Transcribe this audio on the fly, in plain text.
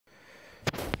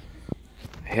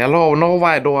Hello, now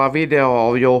I do a video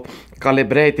of you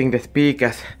calibrating the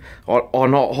speakers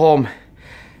on home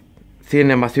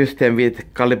cinema system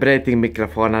with calibrating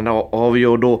microphone, and how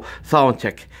you do sound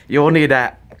check. You need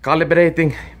a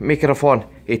calibrating microphone.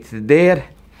 It's there,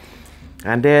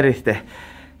 and there is the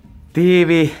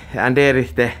TV, and there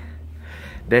is the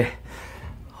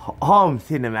home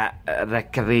cinema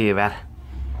receiver.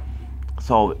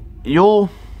 So you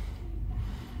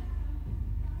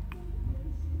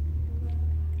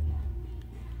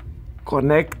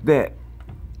connect the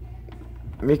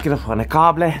microphone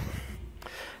cable,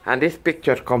 and this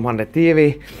picture comes on the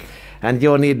TV, and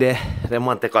you need the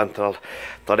remote control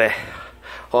to the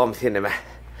home cinema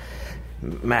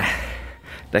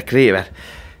receiver.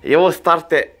 You start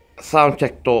the sound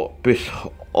check to push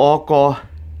OK,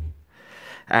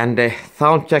 and the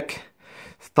sound check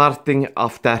starting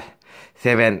after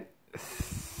 7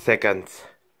 seconds.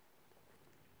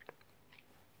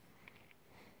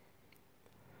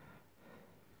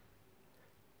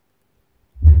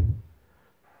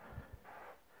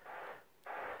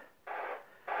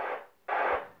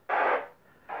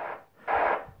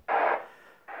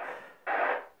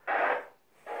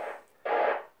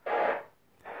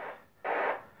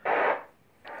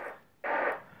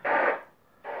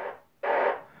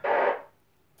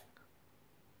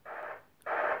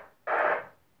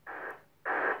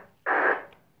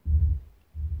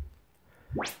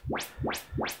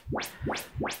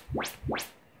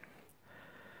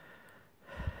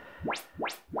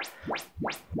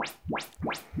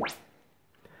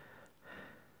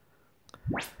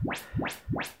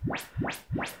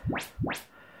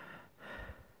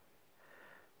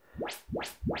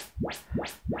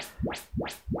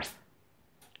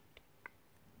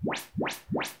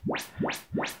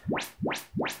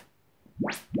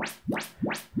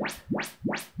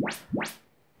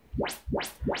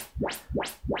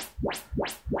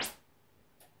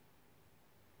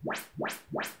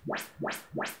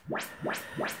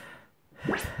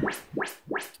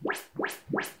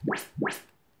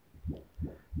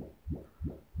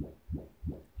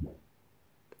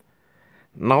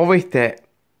 Now with the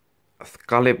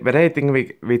calibrating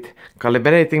with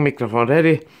calibrating microphone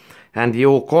ready, and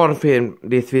you confirm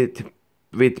this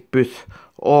with push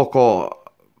OK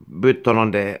button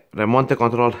on the remote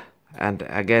control, and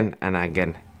again and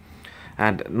again.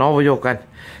 And now you can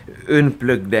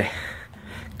unplug the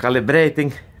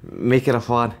calibrating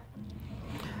microphone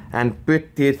and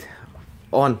put it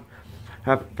on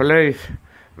a place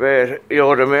where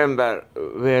you remember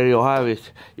where you have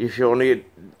it, if you need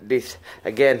this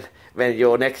again when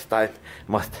you next time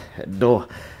must do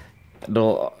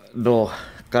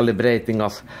calibrating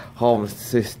of home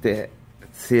system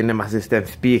cinema system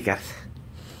speakers.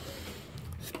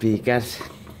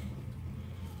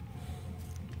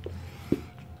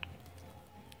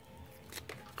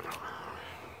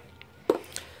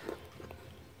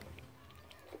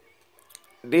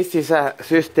 This is a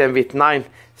system with 9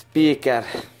 speakers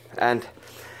and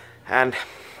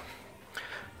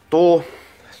 2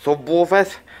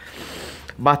 subwoofers,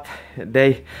 but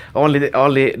they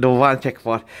only do one check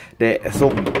for the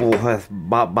subwoofers,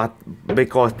 but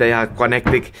because they are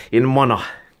connected in mono.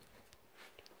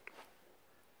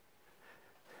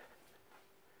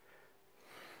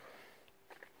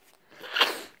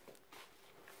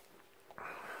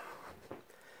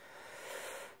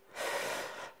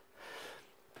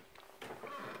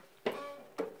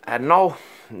 And now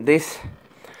this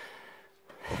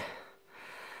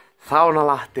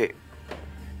Saunalahti,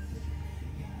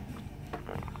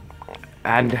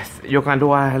 and you can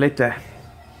do a little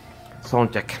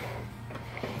sound check.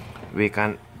 We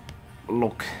can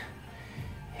look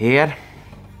here.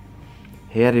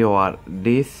 Here you are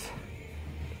this,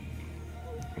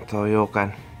 so you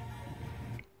can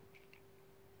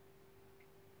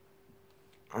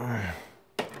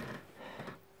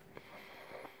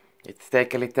it's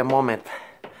take a little moment.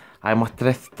 I must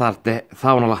restart the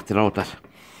Saunalahti router.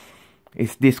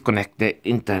 It's disconnect the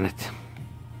internet,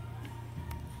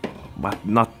 but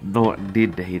not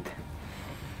did it.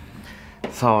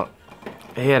 So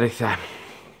here is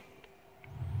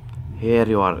here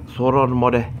you are surround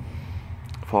mode.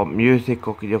 For music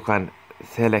you can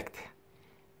select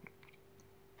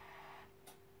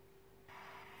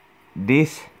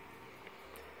this,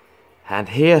 and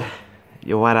here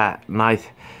you are a nice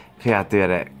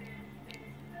creature.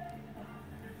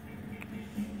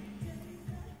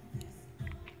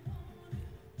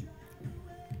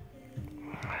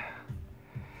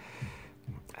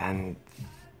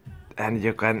 And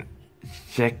you can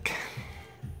check,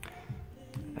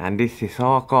 and this is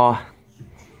OK.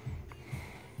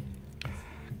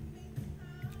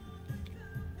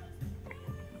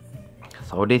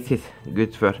 So this is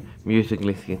good for music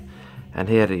listening, and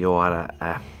here you are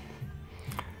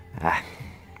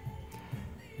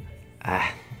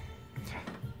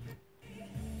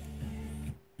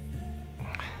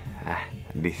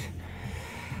this.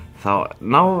 So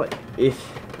now is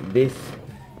this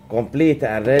complete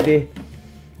and ready.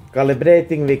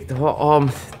 Calibrating with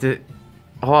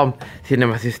home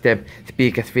cinema system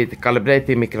speakers with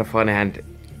calibrating microphone and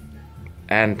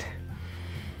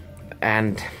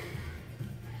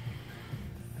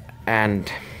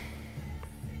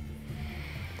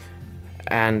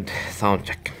sound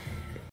check.